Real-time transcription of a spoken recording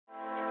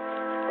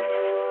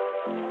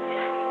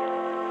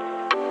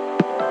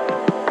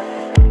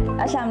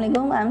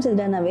Assalamualaikum, I'm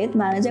Sidra Navaid,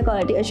 Manager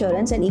Quality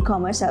Assurance and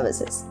E-Commerce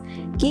Services.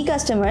 Key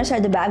customers are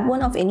the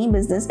backbone of any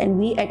business, and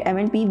we at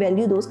M&P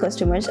value those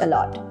customers a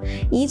lot.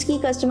 Each key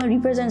customer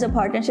represents a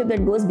partnership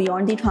that goes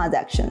beyond the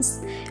transactions.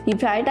 We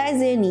prioritize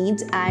their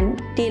needs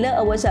and tailor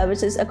our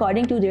services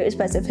according to their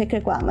specific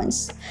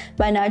requirements.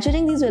 By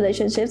nurturing these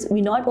relationships,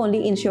 we not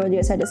only ensure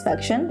their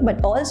satisfaction,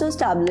 but also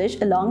establish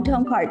a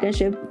long-term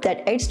partnership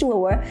that adds to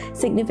our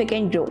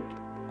significant growth.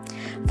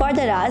 For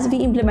Daraz, we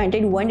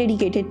implemented one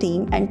dedicated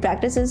team and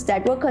practices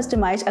that were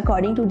customized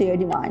according to their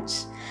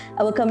demands.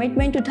 Our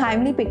commitment to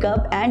timely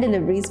pickup and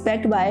deliveries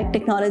backed by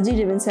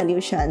technology-driven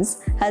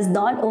solutions has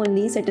not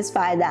only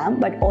satisfied them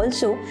but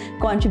also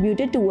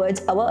contributed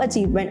towards our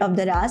achievement of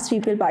the Daraz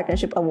Triple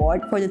Partnership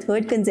Award for the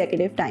third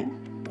consecutive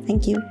time.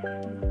 Thank you.